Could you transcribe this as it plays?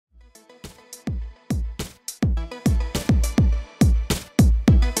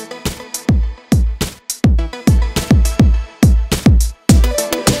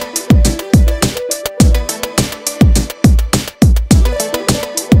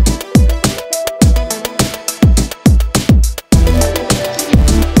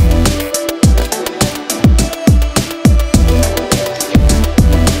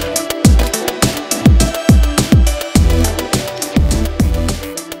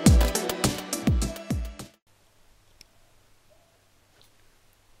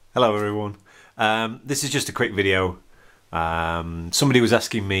Hello everyone. This is just a quick video. Somebody was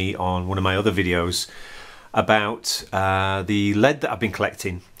asking me on one of my other videos about the lead that I've been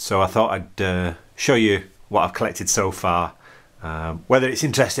collecting, so I thought I'd show you what I've collected so far. Whether it's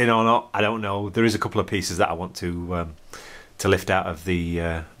interesting or not, I don't know. There is a couple of pieces that I want to lift out of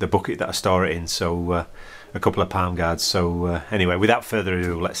the bucket that I store it in, so a couple of palm guards. So anyway, without further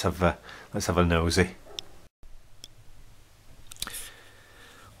ado, let's have a nosy.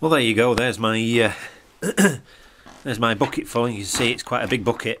 Well, there you go. There's my there's my bucket full. You can see it's quite a big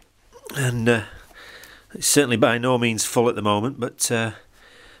bucket, and it's certainly by no means full at the moment.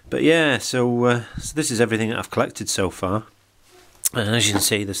 But yeah, so this is everything that I've collected so far. And as you can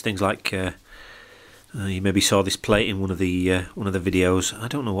see, there's things like you maybe saw this plate in one of the videos. I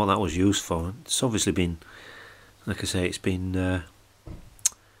don't know what that was used for. It's obviously been, like I say, it's been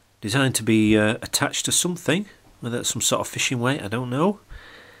designed to be attached to something. Whether it's some sort of fishing weight, I don't know.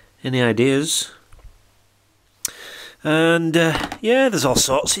 Any ideas? And yeah, there's all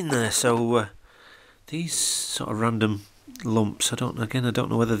sorts in there. So these sort of random lumps, I don't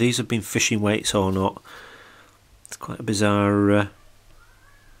know whether these have been fishing weights or not. It's quite a bizarre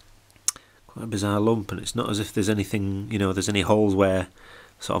lump, and it's not as if there's anything, there's any holes where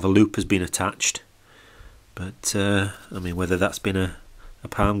sort of a loop has been attached. But I mean, whether that's been a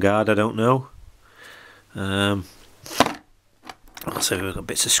palm guard, I don't know. Also, we've got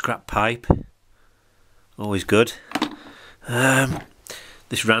bits of scrap pipe, always good.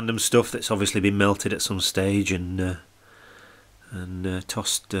 This random stuff that's obviously been melted at some stage and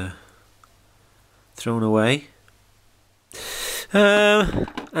tossed, thrown away. And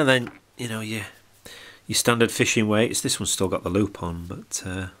then your standard fishing weights. This one's still got the loop on, but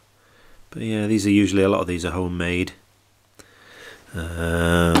yeah, these are usually, a lot of these are homemade.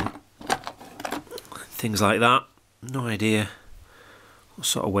 Things like that. No idea what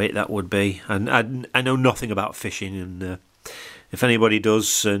sort of weight that would be, and I know nothing about fishing, and if anybody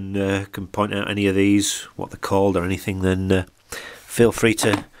does and can point out any of these, what they're called or anything, then feel free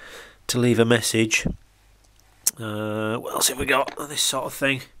to leave a message. What else have we got? This sort of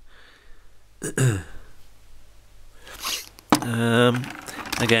thing.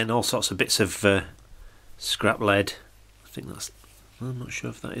 Again, all sorts of bits of scrap lead. I think that's, I'm not sure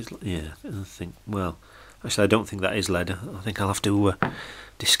if that is, yeah, I think, well, actually I don't think that is lead. I think I'll have to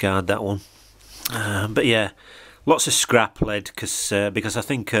discard that one. But yeah, lots of scrap lead, because I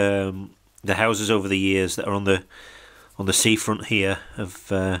think the houses over the years that are on the seafront here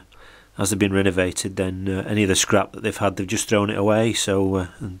have, as they've been renovated, then any of the scrap that they've had, they've just thrown it away. So,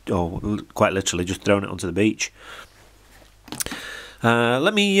 or quite literally just thrown it onto the beach.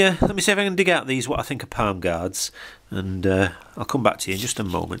 Let me see if I can dig out these, what I think are palm guards, and I'll come back to you in just a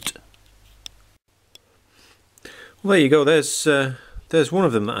moment. Well, there you go. There's one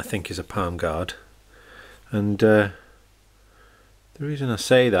of them that I think is a palm guard, and the reason I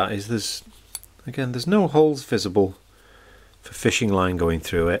say that is there's no holes visible for fishing line going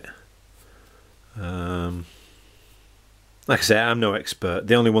through it. Like I say, I'm no expert.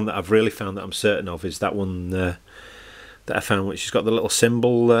 The only one that I've really found that I'm certain of is that one that I found, which has got the little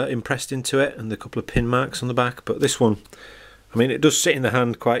symbol impressed into it and the couple of pin marks on the back. But this one, I mean, it does sit in the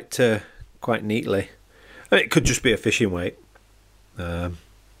hand quite neatly. And it could just be a fishing weight, like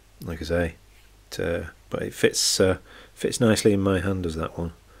I say, but it fits nicely in my hand as that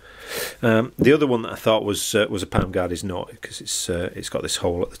one. The other one that I thought was a palm guard is not, because it's got this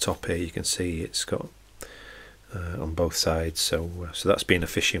hole at the top here. You can see it's got on both sides, so that's being a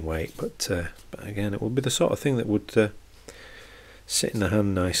fishing weight. But again, it would be the sort of thing that would sit in the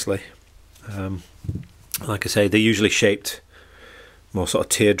hand nicely. Like I say, they're usually shaped more sort of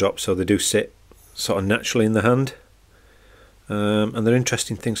teardrops, so they do sit sort of naturally in the hand, and they're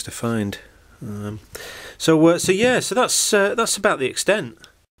interesting things to find. So yeah, so that's about the extent.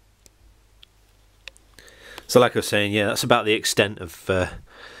 So like I was saying, yeah, that's about the extent of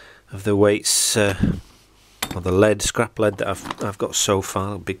the weights, or the lead, scrap lead that I've got so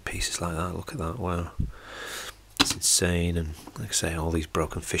far. Big pieces like that. Look at that! Wow, it's insane. And like I say, all these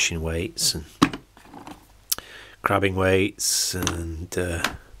broken fishing weights and crabbing weights and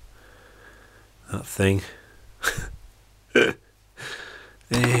that thing.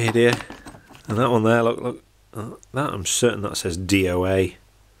 Hey dear. And that one there. Look. That, I'm certain that says DOA.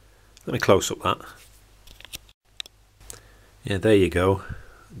 Let me close up that. Yeah, there you go.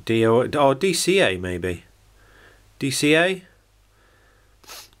 DOA or DCA maybe. DCA?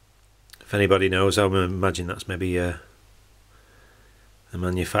 If anybody knows, I would imagine that's maybe a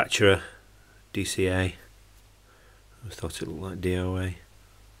manufacturer. DCA. I thought it looked like DOA.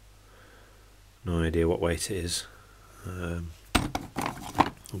 No idea what weight it is.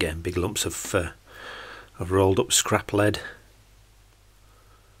 Again, big lumps of rolled up scrap lead.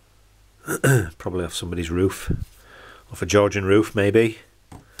 Probably off somebody's roof, off a Georgian roof maybe.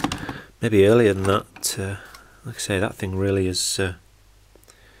 Maybe earlier than that. Like I say, that thing really has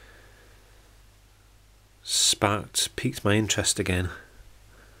piqued my interest again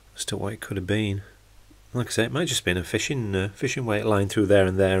as to what it could have been. Like I say, it might just been a fishing weight line through there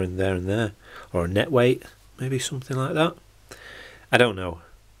and there and there and there, or a net weight, maybe something like that. I don't know.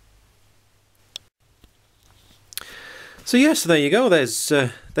 So yeah, so there you go. There's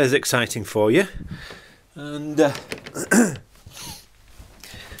exciting for you, and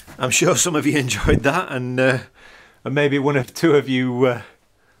I'm sure some of you enjoyed that, and maybe one or two of you. Let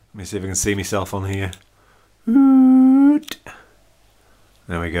me see if I can see myself on here.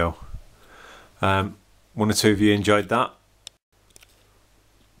 There we go. One or two of you enjoyed that,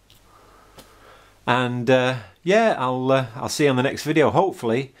 and yeah, I'll see you on the next video.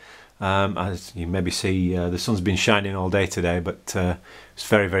 Hopefully, as you maybe see, the sun's been shining all day today, but it's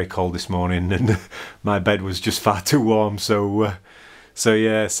very, very cold this morning, and my bed was just far too warm. So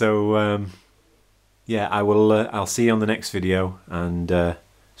yeah, I'll see you on the next video, and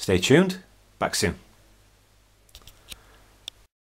stay tuned. Back soon.